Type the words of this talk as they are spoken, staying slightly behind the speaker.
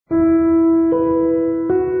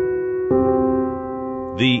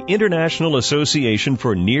The International Association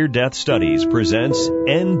for Near-Death Studies presents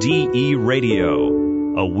NDE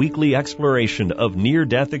Radio, a weekly exploration of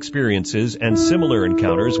near-death experiences and similar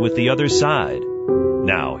encounters with the other side.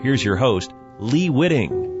 Now, here's your host, Lee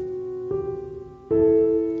Whitting.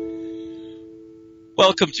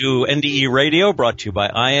 Welcome to NDE Radio, brought to you by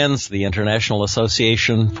IANS, the International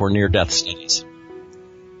Association for Near-Death Studies.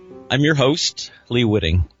 I'm your host, Lee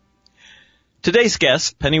Whitting. Today's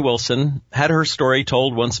guest, Penny Wilson, had her story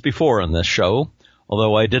told once before on this show,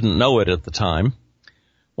 although I didn't know it at the time.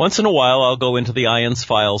 Once in a while, I'll go into the IANS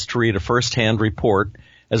files to read a first-hand report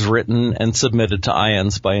as written and submitted to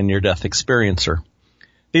IANS by a near-death experiencer.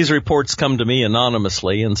 These reports come to me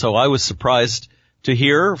anonymously, and so I was surprised to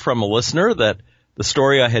hear from a listener that the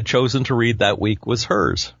story I had chosen to read that week was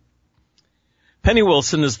hers. Penny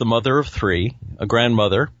Wilson is the mother of three, a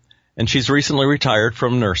grandmother, and she's recently retired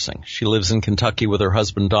from nursing. She lives in Kentucky with her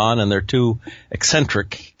husband, Don, and their two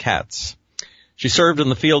eccentric cats. She served in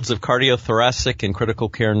the fields of cardiothoracic and critical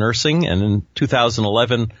care nursing, and in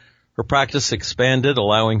 2011, her practice expanded,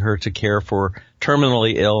 allowing her to care for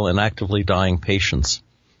terminally ill and actively dying patients.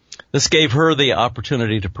 This gave her the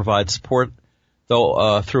opportunity to provide support,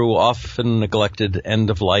 though through often neglected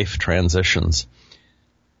end-of-life transitions.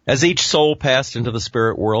 As each soul passed into the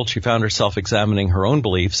spirit world, she found herself examining her own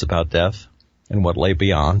beliefs about death and what lay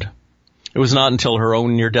beyond. It was not until her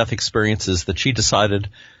own near-death experiences that she decided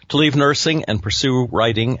to leave nursing and pursue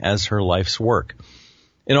writing as her life's work.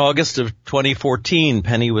 In August of 2014,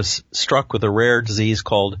 Penny was struck with a rare disease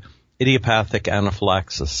called idiopathic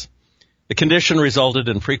anaphylaxis. The condition resulted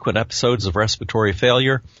in frequent episodes of respiratory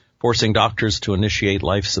failure, forcing doctors to initiate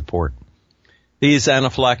life support. These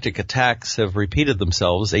anaphylactic attacks have repeated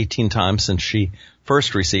themselves 18 times since she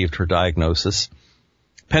first received her diagnosis.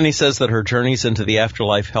 Penny says that her journeys into the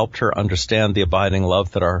afterlife helped her understand the abiding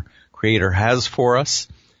love that our Creator has for us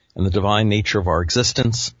and the divine nature of our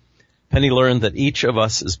existence. Penny learned that each of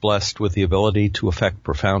us is blessed with the ability to affect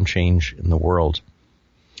profound change in the world.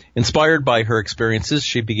 Inspired by her experiences,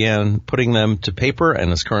 she began putting them to paper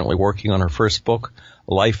and is currently working on her first book,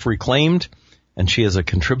 Life Reclaimed, and she is a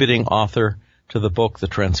contributing author to the book, The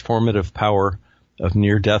Transformative Power of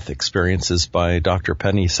Near-Death Experiences by Dr.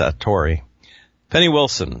 Penny Sartori. Penny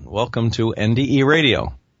Wilson, welcome to NDE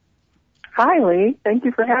Radio. Hi, Lee. Thank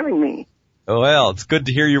you for having me. Oh, well, it's good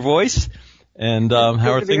to hear your voice. And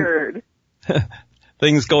how are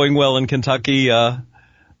things going well in Kentucky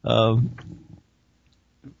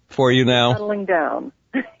for you now? Settling down.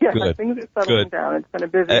 Yeah, good. Things are settling down. It's been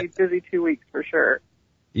a busy 2 weeks for sure.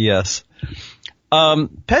 Yes.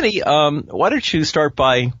 Penny, why don't you start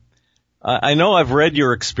by, I know I've read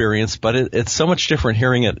your experience, but it's so much different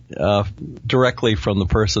hearing it directly from the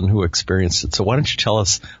person who experienced it. So why don't you tell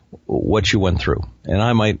us what you went through? And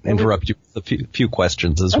I might interrupt you with a few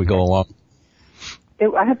questions as we go along.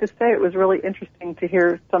 I have to say it was really interesting to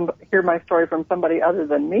hear my story from somebody other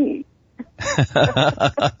than me.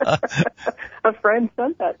 A friend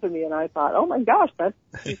sent that to me, and I thought, oh, my gosh, that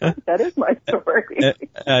is my story.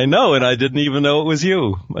 I know, and I didn't even know it was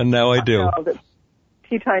you, and now I do. No,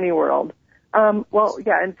 Tiny world. Well,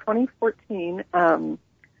 yeah, in 2014,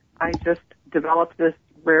 I just developed this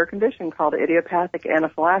rare condition called idiopathic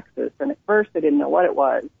anaphylaxis, and at first I didn't know what it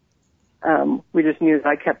was. We just knew that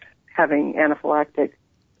I kept having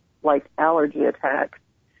anaphylactic-like allergy attacks.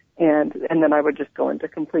 And then I would just go into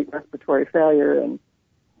complete respiratory failure, and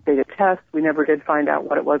they did tests. We never did find out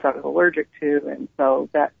what it was I was allergic to, and so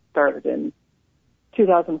that started in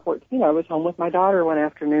 2014. I was home with my daughter one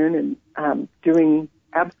afternoon and doing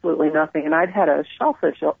absolutely nothing. And I'd had a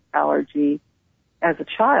shellfish allergy as a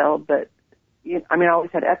child, but I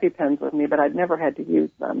always had EpiPens with me, but I'd never had to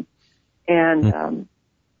use them. And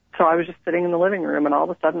so I was just sitting in the living room, and all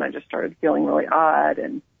of a sudden I just started feeling really odd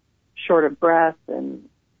and short of breath, and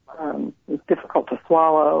it was difficult to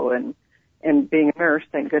swallow, and being a nurse,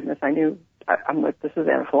 thank goodness I knew, I'm like, this is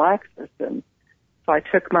anaphylaxis. And so I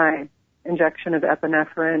took my injection of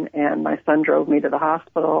epinephrine, and my son drove me to the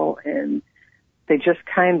hospital, and they just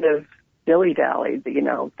kind of dilly-dallied.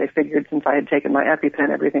 They figured since I had taken my EpiPen,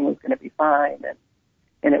 everything was going to be fine,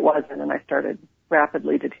 and it wasn't, and I started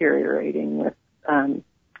rapidly deteriorating with, it's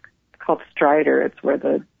called stridor. It's where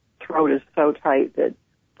the throat is so tight that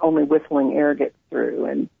only whistling air gets through.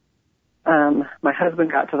 And my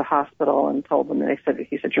husband got to the hospital and told them, and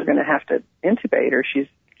he said, you're going to have to intubate her. She's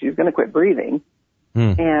going to quit breathing.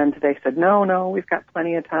 And they said, no, we've got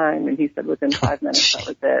plenty of time. And he said, within 5 minutes, that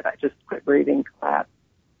was it. I just quit breathing, collapsed.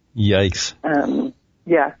 Yikes.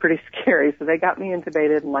 Yeah, pretty scary. So they got me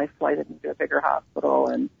intubated and life flighted into a bigger hospital.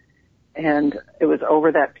 And it was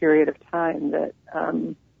over that period of time that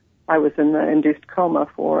I was in the induced coma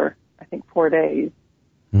for, I think, 4 days,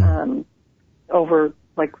 over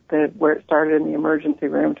like where it started in the emergency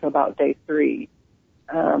room to about day 3,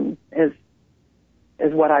 is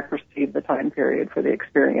what I perceive the time period for the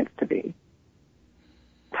experience to be.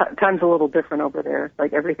 Time's a little different over there. It's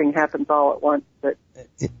like everything happens all at once, but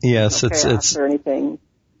yes, it's or anything.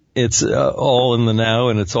 It's all in the now,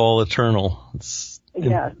 and it's all eternal. It's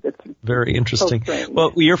very interesting. So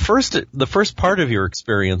well, the first part of your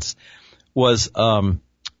experience was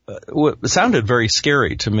sounded very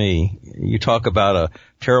scary to me. You talk about a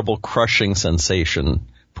terrible crushing sensation,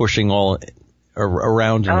 pushing all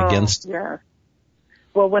around and against. Yeah.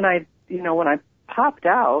 Well, when I popped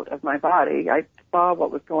out of my body, I saw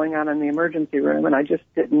what was going on in the emergency room, and I just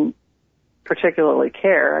didn't particularly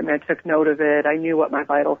care. I mean, I took note of it. I knew what my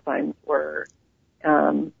vital signs were,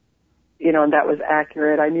 and that was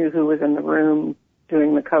accurate. I knew who was in the room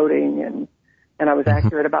doing the coding, and I was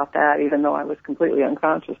accurate about that, even though I was completely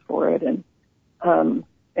unconscious for it. And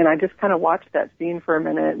I just kind of watched that scene for a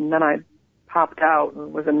minute, and then I popped out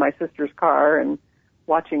and was in my sister's car and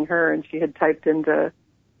watching her, and she had typed into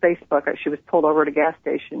Facebook. She was pulled over at a gas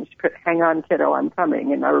station. She put, "Hang on, kiddo, I'm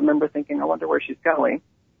coming." And I remember thinking, I wonder where she's going.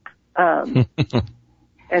 And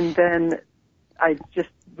then I just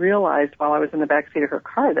realized while I was in the backseat of her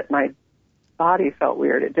car that my body felt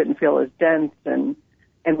weird. It didn't feel as dense, and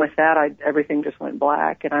with that, everything just went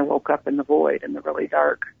black, and I woke up in the void, in the really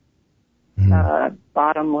dark,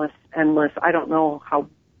 bottomless, endless. I don't know how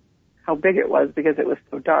big it was because it was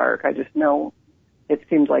so dark. I just know it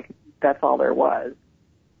seemed like that's all there was.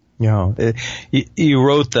 Yeah, you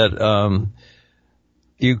wrote that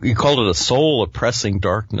you called it a soul oppressing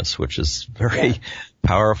darkness, which is very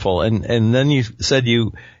powerful. And then you said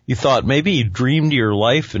you thought maybe you dreamed your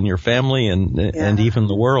life and your family and even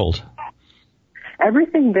the world.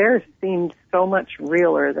 Everything there seemed so much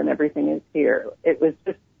realer than everything is here. It was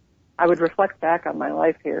just, I would reflect back on my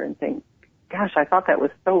life here and think, gosh, I thought that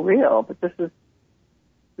was so real, but this is,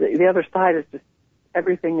 the other side is just,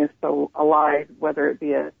 everything is so alive, whether it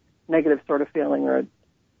be a negative sort of feeling or a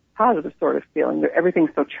positive sort of feeling.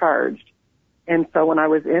 Everything's so charged. And so when I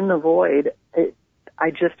was in the void,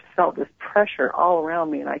 I just felt this pressure all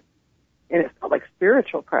around me, and it felt like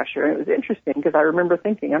spiritual pressure. And it was interesting because I remember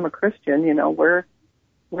thinking, I'm a Christian,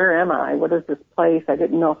 where am I? What is this place? I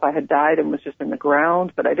didn't know if I had died and was just in the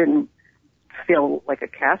ground, but I didn't feel like a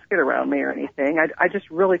casket around me or anything. I just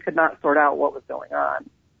really could not sort out what was going on.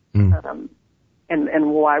 And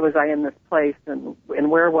why was I in this place, and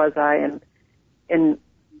where was I? And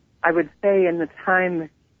I would say in the time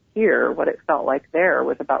here, what it felt like there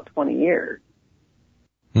was about 20 years.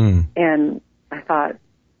 And I thought,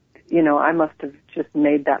 I must have just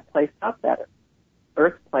made that place up, that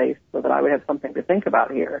earth place, so that I would have something to think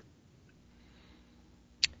about here.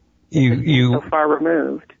 You so far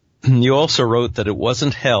removed. You also wrote that it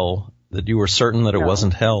wasn't hell, that you were certain that it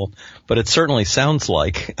wasn't hell, but it certainly sounds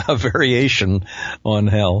like a variation on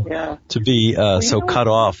hell to be so cut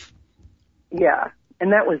off. Yeah,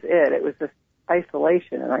 and that was it. It was this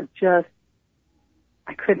isolation, and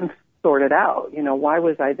I couldn't sort it out. Why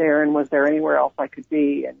was I there, and was there anywhere else I could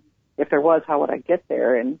be? And if there was, how would I get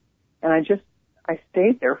there? And I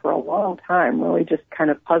stayed there for a long time, really just kind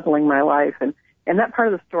of puzzling my life. And that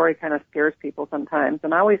part of the story kind of scares people sometimes.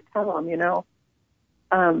 And I always tell them,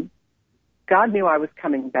 God knew I was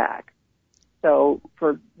coming back. So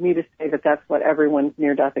for me to say that that's what everyone's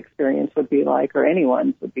near-death experience would be like, or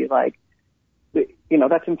anyone's would be like,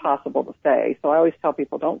 that's impossible to say. So I always tell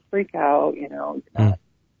people, don't freak out,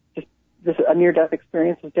 a near-death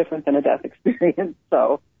experience is different than a death experience.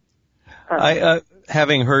 So,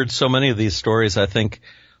 having heard so many of these stories, I think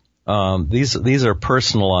these are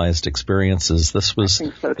personalized experiences. This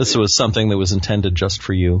was something that was intended just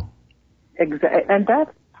for you. Exactly, and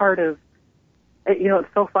that's part of.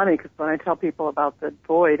 It's so funny because when I tell people about the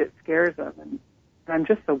void, it scares them, and I'm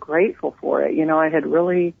just so grateful for it. I had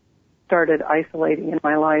really started isolating in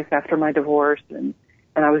my life after my divorce, and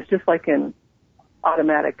I was just like in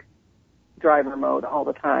automatic driver mode all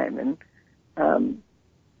the time, and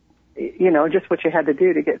just what you had to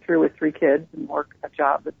do to get through with 3 kids and work a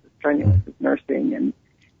job that's as strenuous as nursing, and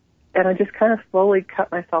I just kind of slowly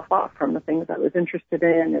cut myself off from the things I was interested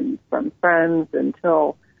in and from friends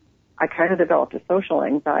until I kind of developed a social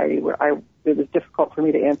anxiety where it was difficult for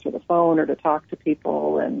me to answer the phone or to talk to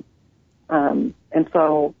people, and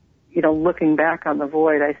so looking back on the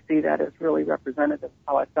void, I see that as really representative of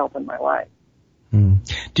how I felt in my life.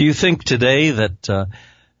 Do you think today that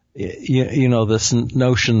this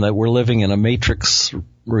notion that we're living in a matrix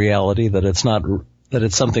reality, that it's not that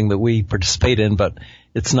it's something that we participate in, but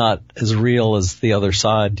it's not as real as the other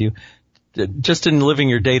side. Just in living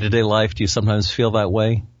your day-to-day life, do you sometimes feel that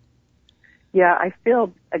way? Yeah, I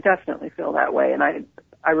definitely feel that way. And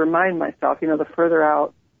I remind myself, the further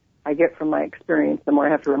out I get from my experience, the more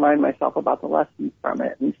I have to remind myself about the lessons from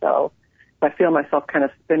it. And so if I feel myself kind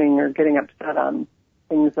of spinning or getting upset on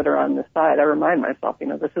things that are on the side, I remind myself,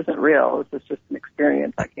 this isn't real. This is just an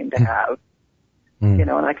experience I came to have, and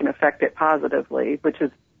I can affect it positively, which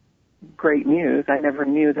is great news. I never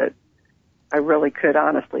knew that I really could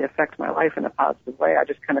honestly affect my life in a positive way. I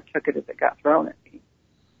just kind of took it as it got thrown at me.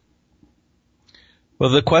 Well,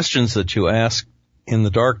 the questions that you ask in the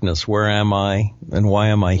darkness, where am I and why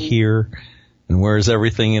am I here and where is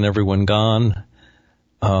everything and everyone gone?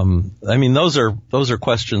 Those are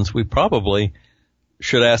questions we probably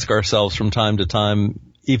should ask ourselves from time to time,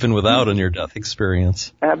 even without a near-death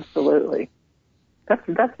experience. Absolutely. That's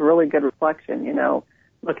a really good reflection,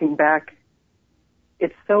 looking back.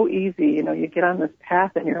 It's so easy, you get on this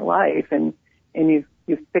path in your life and you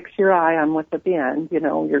fix your eye on what's at the end.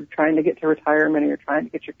 You're trying to get to retirement, or you're trying to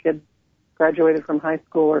get your kids graduated from high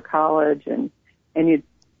school or college, and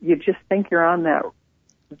you just think you're on that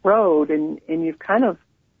road, and you've kind of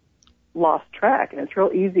lost track. And it's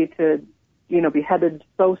real easy to, be headed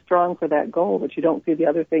so strong for that goal that you don't see the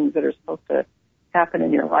other things that are supposed to happen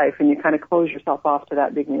in your life, and you kind of close yourself off to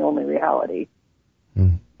that being the only reality.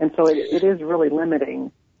 And so it is really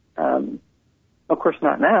limiting. Of course,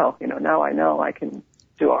 not now. Now I know I can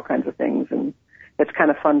do all kinds of things, and it's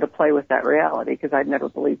kind of fun to play with that reality, because I'd never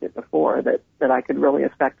believed it before, that I could really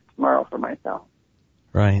affect tomorrow for myself.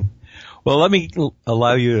 Right. Well, let me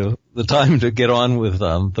allow you the time to get on with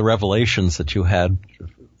the revelations that you had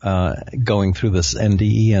going through this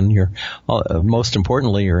NDE and your, most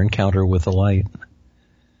importantly, your encounter with the light.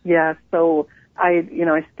 Yeah. So I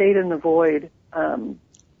stayed in the void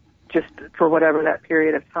just for whatever that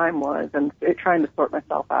period of time was, and trying to sort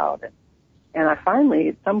myself out. And I finally,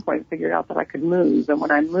 at some point, figured out that I could move. And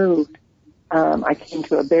when I moved, I came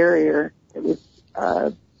to a barrier. It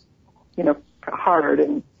was, hard,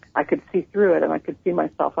 and I could see through it, and I could see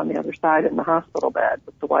myself on the other side in the hospital bed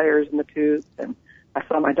with the wires and the tubes. And I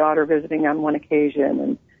saw my daughter visiting on one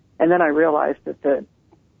occasion, and then I realized that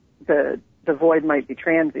the void might be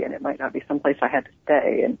transient. It might not be someplace I had to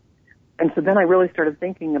stay. And so then I really started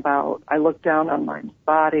thinking about, I looked down on my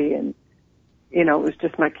body, and it was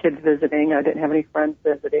just my kids visiting. I didn't have any friends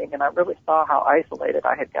visiting, and I really saw how isolated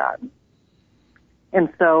I had gotten. And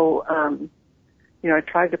so, I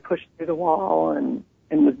tried to push through the wall and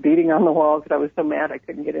was beating on the wall because I was so mad I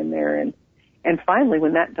couldn't get in there. And finally,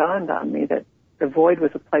 when that dawned on me that the void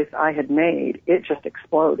was a place I had made, it just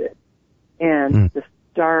exploded. And this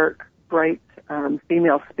dark, bright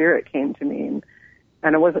female spirit came to me,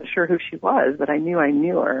 and I wasn't sure who she was, but I knew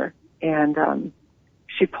her. And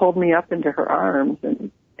she pulled me up into her arms,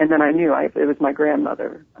 and then I knew it was my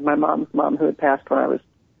grandmother, my mom's mom, who had passed when I was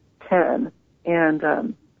 10.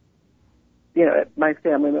 And, my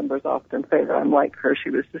family members often say that I'm like her.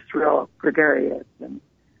 She was just real gregarious and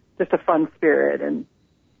just a fun spirit. And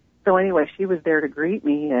so anyway, she was there to greet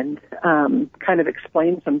me and kind of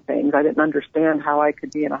explain some things. I didn't understand how I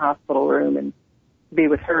could be in a hospital room and be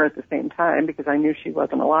with her at the same time, because I knew she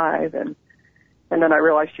wasn't alive. And then I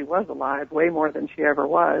realized she was alive, way more than she ever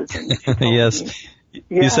was. And she told yes. me,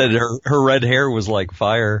 you said her red hair was like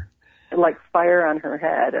fire. Like fire on her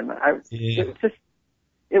head. And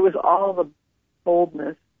it was all the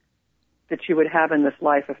boldness that you would have in this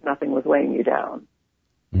life if nothing was weighing you down.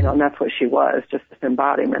 And that's what she was, just this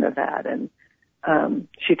embodiment of that. And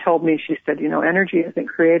she told me, she said, energy isn't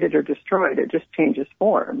created or destroyed. It just changes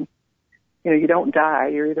form. You don't die.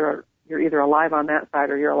 You're either alive on that side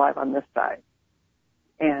or you're alive on this side.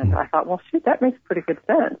 And I thought, well, shoot, that makes pretty good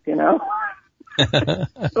sense,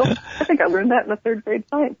 So I think I learned that in a third grade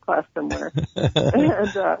science class somewhere.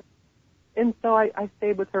 And so I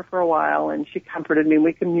stayed with her for a while, and she comforted me.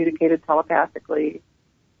 We communicated telepathically.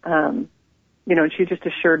 And she just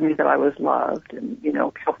assured me that I was loved and,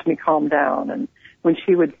 helped me calm down. And when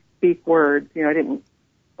she would speak words, I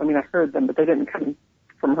heard them, but they didn't come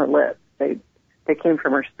from her lips. They came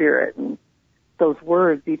from her spirit. And those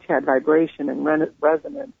words each had vibration and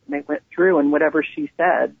resonance, and they went through, and whatever she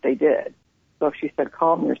said, they did. So if she said,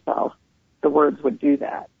 calm yourself, the words would do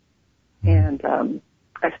that. And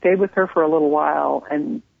I stayed with her for a little while,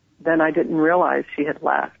 and then I didn't realize she had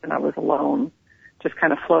left, and I was alone, just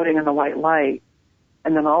kind of floating in the white light.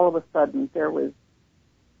 And then all of a sudden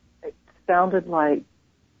it sounded like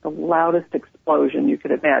the loudest explosion you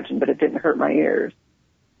could imagine, but it didn't hurt my ears.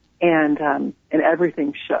 And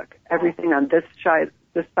everything shook. Everything on this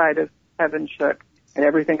side of heaven shook, and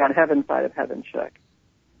everything on heaven's side of heaven shook.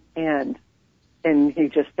 And he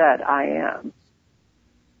just said, I am.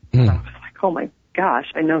 I was like, oh my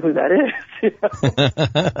gosh, I know who that is.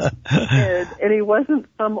 and he wasn't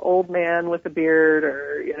some old man with a beard,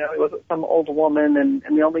 or, he wasn't some old woman. And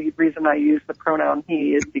the only reason I use the pronoun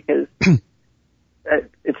he is because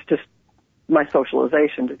it's just my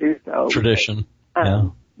socialization to do so. Tradition.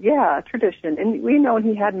 Yeah, tradition. And we know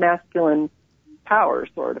he had masculine power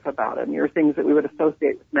sort of about him, or things that we would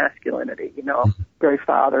associate with masculinity, very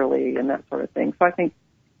fatherly and that sort of thing. So I think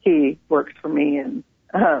he works for me. And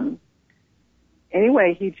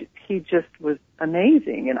anyway, he just was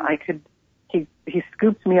amazing. And he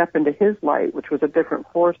scooped me up into his light, which was a different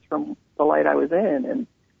force from the light I was in.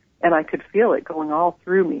 And I could feel it going all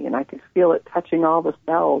through me, and I could feel it touching all the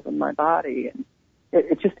cells in my body. And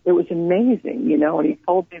it was amazing, and he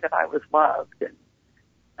told me that I was loved.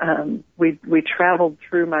 And we traveled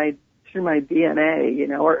through my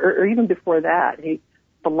DNA, or even before that,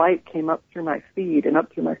 the light came up through my feet and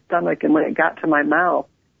up through my stomach, and when it got to my mouth,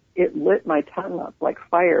 it lit my tongue up like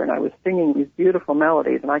fire, and I was singing these beautiful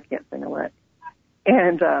melodies, and I can't sing a lick.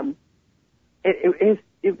 And it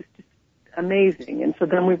was just amazing. And so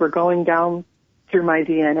then we were going down through my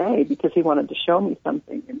DNA because he wanted to show me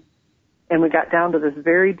something, and we got down to this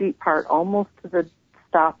very deep part, almost to the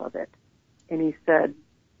stop of it, and he said,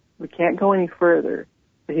 we can't go any further.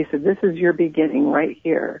 But he said, this is your beginning right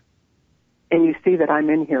here. And you see that I'm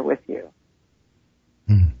in here with you.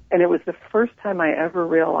 And it was the first time I ever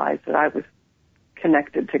realized that I was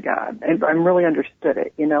connected to God. And I really understood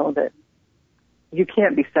it, that you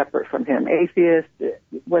can't be separate from him. Atheist,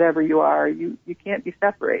 whatever you are, you can't be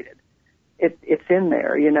separated. It's in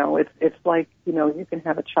there, It's like, you can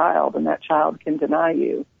have a child and that child can deny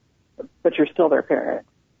you, but you're still their parent.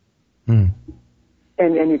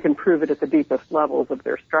 And you can prove it at the deepest levels of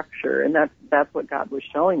their structure. And that's what God was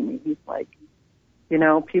showing me. He's like,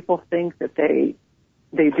 people think that they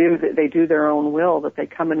do their own will, that they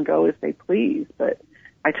come and go as they please. But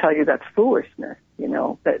I tell you, that's foolishness,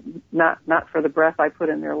 that not for the breath I put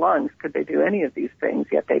in their lungs could they do any of these things,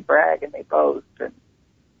 yet they brag and they boast, and,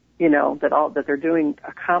 that they're doing,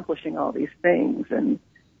 accomplishing all these things. And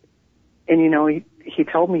he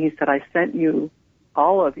told me, he said, I sent you,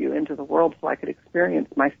 all of you, into the world so I could experience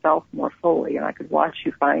myself more fully, and I could watch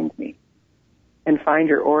you find me and find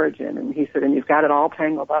your origin. And he said, and you've got it all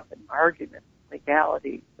tangled up in arguments,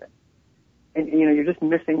 legalities, and you're just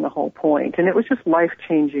missing the whole point. And it was just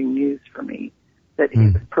life-changing news for me that he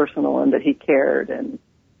was personal and that he cared. And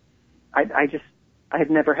I had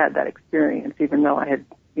never had that experience, even though I had,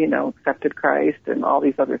 accepted Christ and all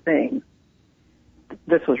these other things.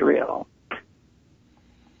 This was real.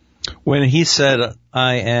 When he said,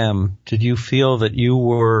 I am, did you feel that you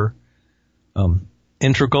were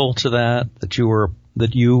integral to that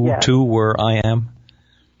you yes. too were I am?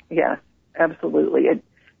 Yes, absolutely.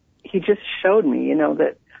 He just showed me,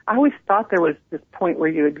 that I always thought there was this point where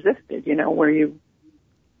you existed, where your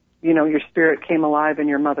spirit came alive in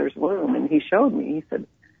your mother's womb. And he showed me, he said,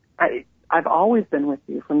 I've always been with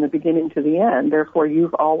you from the beginning to the end. Therefore,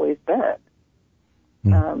 you've always been.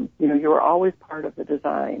 You were always part of the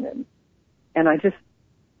design. And that just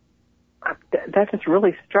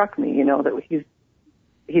really struck me, that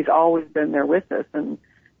he's always been there with us. And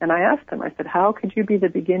I asked him, I said, how could you be the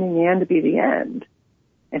beginning and be the end?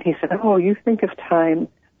 And he said, oh, you think of time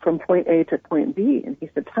from point A to point B. And he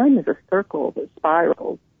said, time is a circle that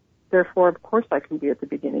spirals. Therefore, of course, I can be at the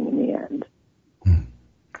beginning and the end.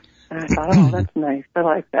 And I thought, oh, that's nice. I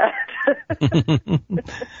like that.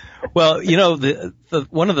 Well, the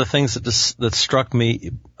one of the things that struck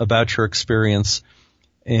me about your experience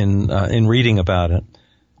in reading about it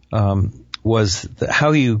was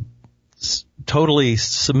how you totally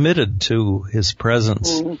submitted to his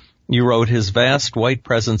presence. You wrote, his vast white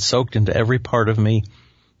presence soaked into every part of me,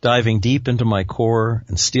 diving deep into my core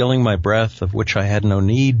and stealing my breath, of which I had no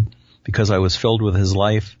need because I was filled with his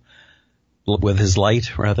life. With his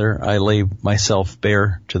light, rather, I lay myself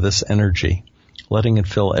bare to this energy, letting it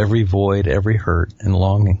fill every void, every hurt and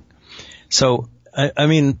longing. So, I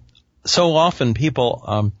mean, so often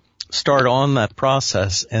people start on that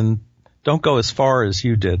process and don't go as far as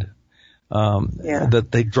you did. That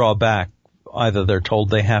they draw back. Either they're told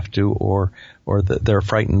they have to, or that they're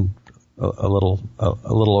frightened, a little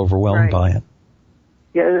overwhelmed by it.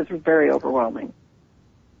 Yeah, it is very overwhelming.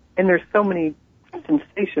 And there's so many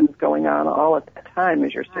sensations going on all at that time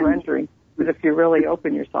as you're surrendering. But if you really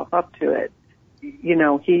open yourself up to it,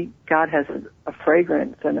 God has a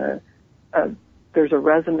fragrance and there's a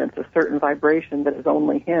resonance, a certain vibration that is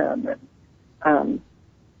only him. And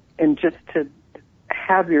just to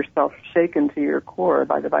have yourself shaken to your core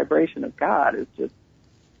by the vibration of God is just,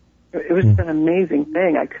 it was an amazing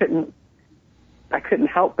thing. I couldn't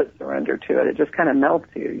help but surrender to it. It just kind of melts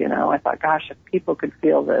you, you know. I thought, gosh, if people could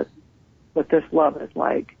feel this, what this love is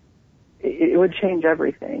like, it would change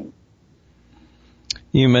everything.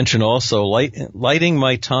 You mentioned also lighting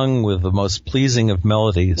my tongue with the most pleasing of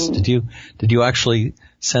melodies. Mm. Did you actually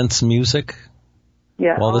sense music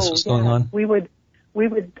while this was going on?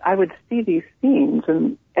 I would see these scenes,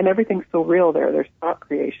 and everything's so real there. There's thought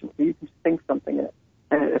creation, so you can think something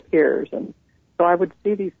and it appears. And so I would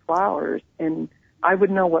see these flowers, and I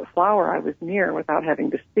would know what flower I was near without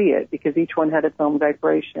having to see it, because each one had its own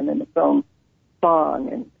vibration and its own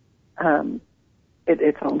song and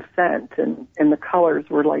its own scent, and the colors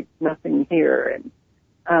were like nothing here.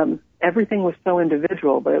 And everything was so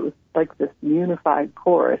individual, but it was like this unified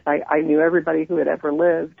chorus. I knew everybody who had ever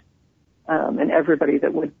lived, and everybody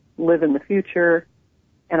that would live in the future,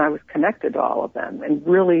 and I was connected to all of them. And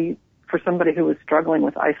really, for somebody who was struggling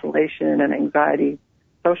with isolation and anxiety,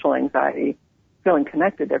 social anxiety, feeling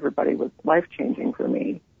connected to everybody was life-changing for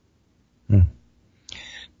me.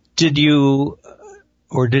 Did you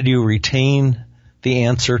retain the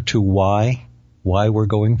answer to why we're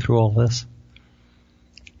going through all this?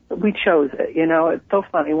 We chose it. You know, it's so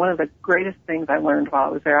funny. One of the greatest things I learned while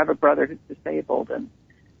I was there, I have a brother who's disabled, and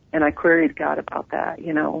I queried God about that.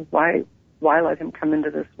 You know, why let him come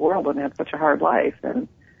into this world and have such a hard life, and,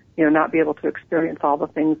 you know, not be able to experience all the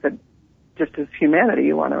things that just as humanity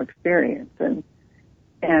you want to experience. And,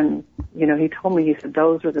 you know, he told me, he said,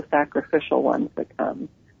 those are the sacrificial ones that come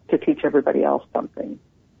to teach everybody else something.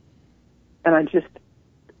 And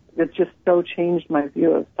it just so changed my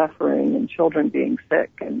view of suffering and children being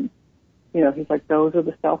sick. And, you know, he's like, those are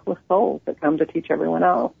the selfless souls that come to teach everyone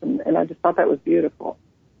else. And I just thought that was beautiful.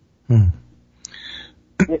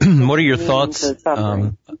 What are your thoughts?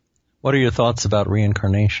 What are your thoughts about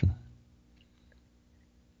reincarnation?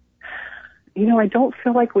 You know, I don't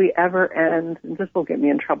feel like we ever end, and this will get me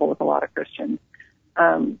in trouble with a lot of Christians.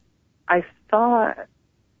 I saw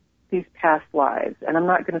these past lives, and I'm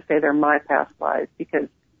not going to say they're my past lives, because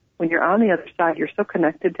when you're on the other side, you're so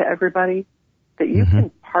connected to everybody that you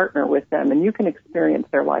can partner with them and you can experience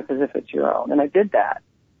their life as if it's your own. And I did that.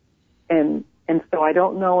 And so I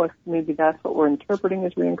don't know if maybe that's what we're interpreting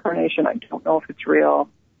as reincarnation. I don't know if it's real.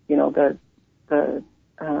 You know, the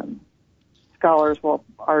scholars will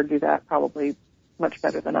argue that probably much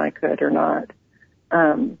better than I could or not.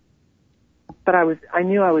 But I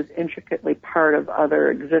knew I was intricately part of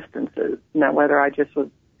other existences. Now, whether I just was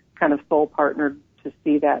kind of soul partnered to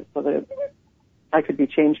see that so that I could be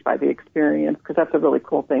changed by the experience, because that's a really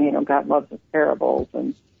cool thing. You know, God loves his parables,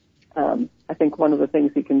 and I think one of the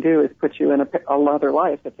things he can do is put you in another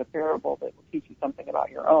life that's a parable that will teach you something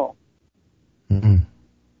about your own. Mm-hmm.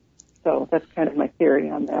 So that's kind of my theory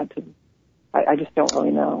on that. I just don't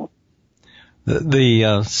really know.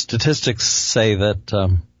 The statistics say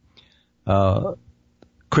that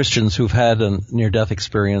Christians who've had a near-death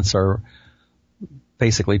experience are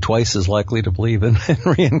basically twice as likely to believe in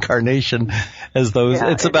reincarnation as those. Yeah,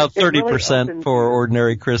 it's about 30% really for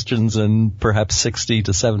ordinary Christians and perhaps 60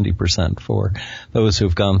 to 70% for those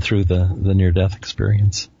who've gone through the near-death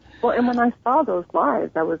experience. Well, and when I saw those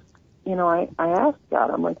lives, I was, you know, I asked God,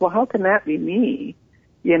 I'm like, well, how can that be me?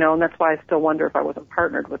 You know, and that's why I still wonder if I wasn't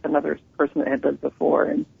partnered with another person that had lived before.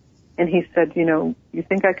 And he said, you know, you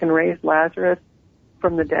think I can raise Lazarus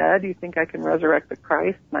from the dead? You think I can resurrect the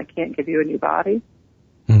Christ and I can't give you a new body?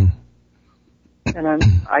 And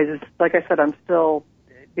I just, like I said, I'm still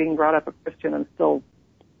being brought up a Christian. I'm still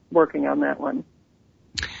working on that one.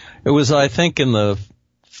 It was, I think, in the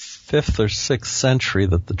 5th or 6th century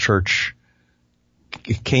that the church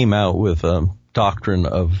came out with a doctrine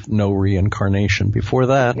of no reincarnation. Before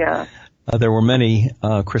that, there were many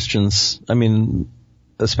Christians, I mean,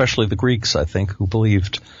 especially the Greeks, I think, who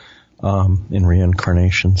believed in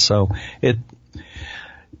reincarnation. So it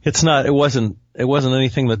wasn't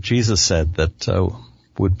anything that Jesus said that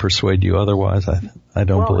would persuade you otherwise. I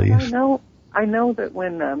don't believe. I know that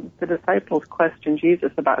when the disciples questioned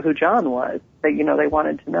Jesus about who John was, they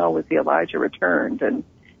wanted to know, was he Elijah returned? And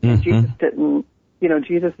Jesus didn't. You know,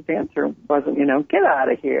 Jesus' answer wasn't, get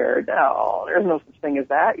out of here. No, there's no such thing as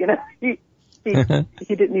that. You know, he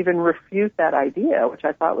didn't even refute that idea, which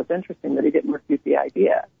I thought was interesting that he didn't refute the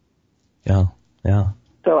idea. Yeah.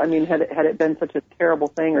 So, I mean, had it been such a terrible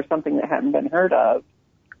thing or something that hadn't been heard of,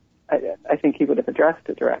 I think he would have addressed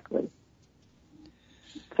it directly.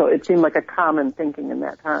 So it seemed like a common thinking in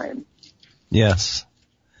that time. Yes.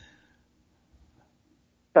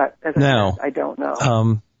 But as I said, I don't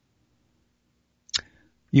know.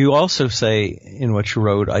 You also say in what you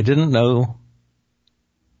wrote, I didn't know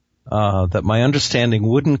that my understanding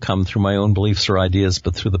wouldn't come through my own beliefs or ideas,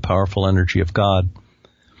 but through the powerful energy of God.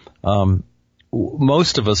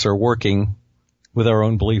 Most of us are working with our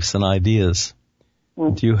own beliefs and ideas.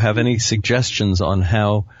 Do you have any suggestions on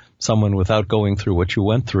how someone, without going through what you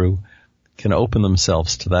went through, can open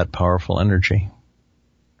themselves to that powerful energy?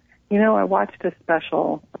 You know, I watched a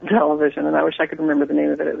special on television, and I wish I could remember the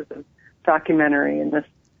name of it. It was a documentary, and this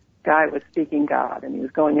guy was seeking God, and he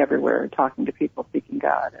was going everywhere talking to people seeking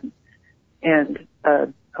God. And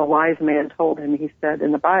a wise man told him, he said,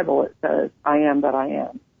 in the Bible it says, I am that I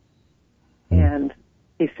am. And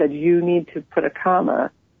he said, you need to put a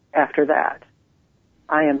comma after that.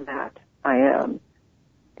 I am that I am.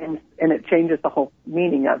 And it changes the whole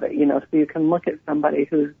meaning of it, you know, so you can look at somebody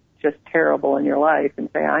who's just terrible in your life and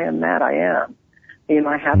say, I am that I am. You know,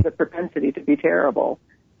 I have the propensity to be terrible,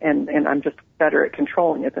 and I'm just better at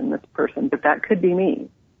controlling it than this person, but that could be me.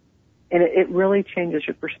 And it really changes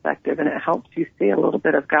your perspective, and it helps you see a little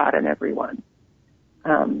bit of God in everyone.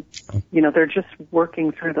 You know, they're just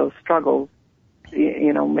working through those struggles,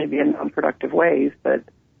 you know, maybe in unproductive ways, but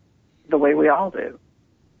the way we all do.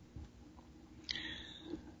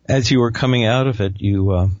 As you were coming out of it,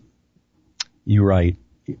 you write,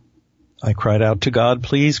 I cried out to God,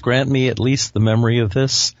 please grant me at least the memory of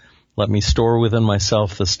this. Let me store within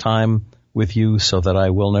myself this time with you so that I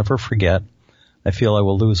will never forget. I feel I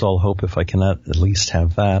will lose all hope if I cannot at least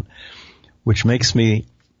have that, which makes me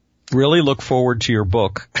really look forward to your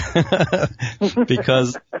book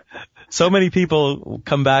because so many people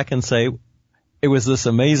come back and say, it was this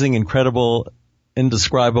amazing, incredible,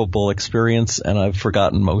 indescribable experience, and I've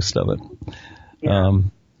forgotten most of it. Yeah.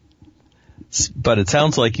 But it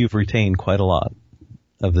sounds like you've retained quite a lot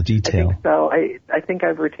of the detail. I think so. I think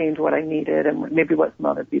I've retained what I needed and maybe what some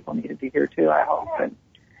other people needed to hear too, I hope.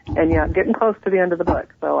 And yeah, I'm getting close to the end of the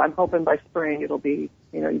book, so I'm hoping by spring it'll be,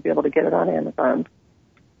 you know, you'll be able to get it on Amazon.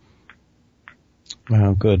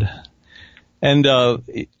 Wow, good. And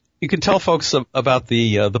you can tell folks about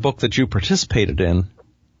the book that you participated in.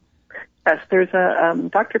 Yes, there's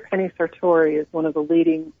Dr. Penny Sartori is one of the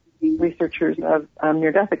leading researchers of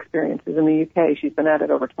near-death experiences in the UK. She's been at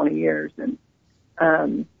it over 20 years,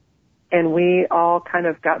 and we all kind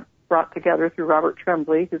of got brought together through Robert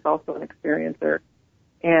Tremblay, who's also an experiencer,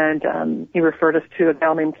 and he referred us to a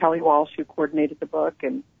gal named Kelly Walsh who coordinated the book,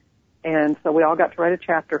 and so we all got to write a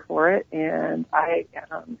chapter for it, and I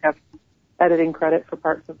have editing credit for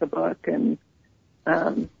parts of the book, and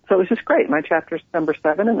so it was just great. My chapter's number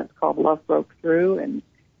 7, and it's called Love Broke Through, and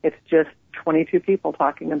it's just 22 people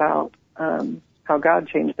talking about how God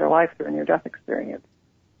changed their life through a near-death experience.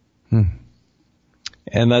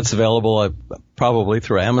 And that's available probably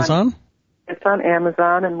through Amazon? It's on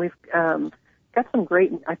Amazon, and we've got some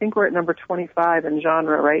great, I think we're at number 25 in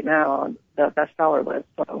genre right now on the bestseller list,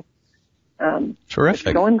 so terrific.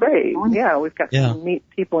 It's going great. Yeah, we've got some neat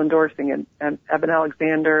people endorsing it, and Eben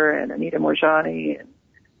Alexander and Anita Morjani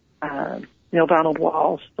and Neil Donald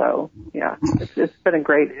Walsh. So yeah, it's been a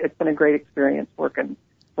great experience working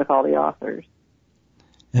with all the authors.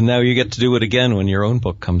 And now you get to do it again when your own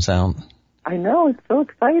book comes out. I know, it's so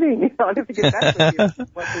exciting. I'll get to get back with you.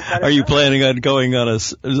 Are you planning on going on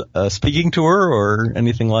a speaking tour or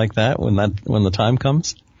anything like that when the time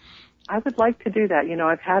comes? I would like to do that. You know,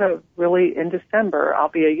 I've had in December, I'll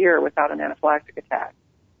be a year without an anaphylactic attack.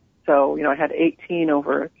 So, you know, I had 18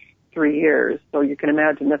 over 3 years. So you can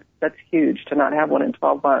imagine that's huge to not have one in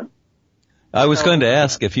 12 months. I was going to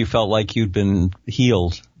ask if you felt like you'd been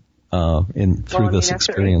healed through this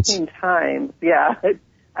experience. After 18 times, yeah.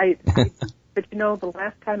 But you know, the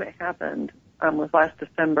last time it happened was last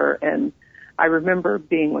December, and I remember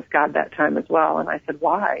being with God that time as well. And I said,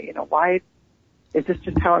 why? You know, why? Is this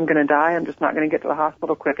just how I'm going to die? I'm just not going to get to the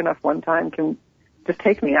hospital quick enough one time. Can just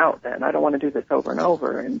take me out then. I don't want to do this over and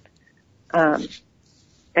over. And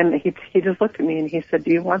he just looked at me and he said,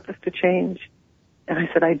 do you want this to change? And I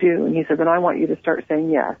said, I do. And he said, then I want you to start saying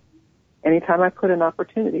yes. Anytime I put an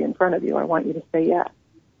opportunity in front of you, I want you to say yes.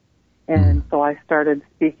 And so I started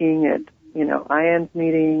speaking at, you know, IANDS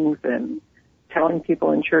meetings and telling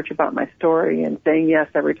people in church about my story and saying yes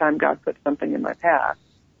every time God put something in my path.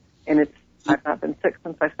 And I've not been sick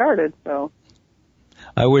since I started, so.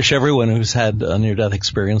 I wish everyone who's had a near-death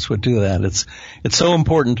experience would do that. It's so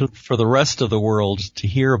important for the rest of the world to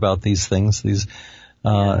hear about these things,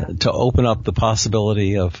 to open up the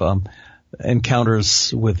possibility of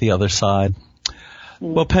encounters with the other side.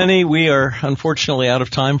 Well, Penny, we are unfortunately out of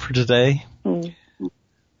time for today.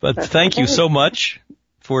 But thank you so much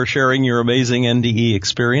for sharing your amazing NDE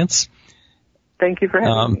experience. Thank you for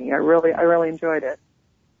having me. I really enjoyed it.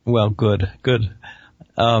 Well, good.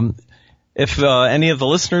 If any of the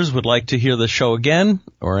listeners would like to hear the show again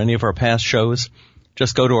or any of our past shows,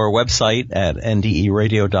 just go to our website at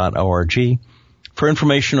nderadio.org. For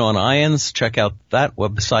information on IANDS, check out that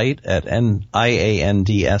website at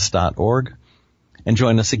iands.org. And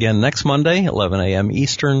join us again next Monday, 11 a.m.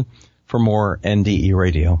 Eastern, for more NDE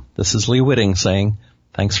Radio. This is Lee Witting saying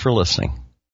thanks for listening.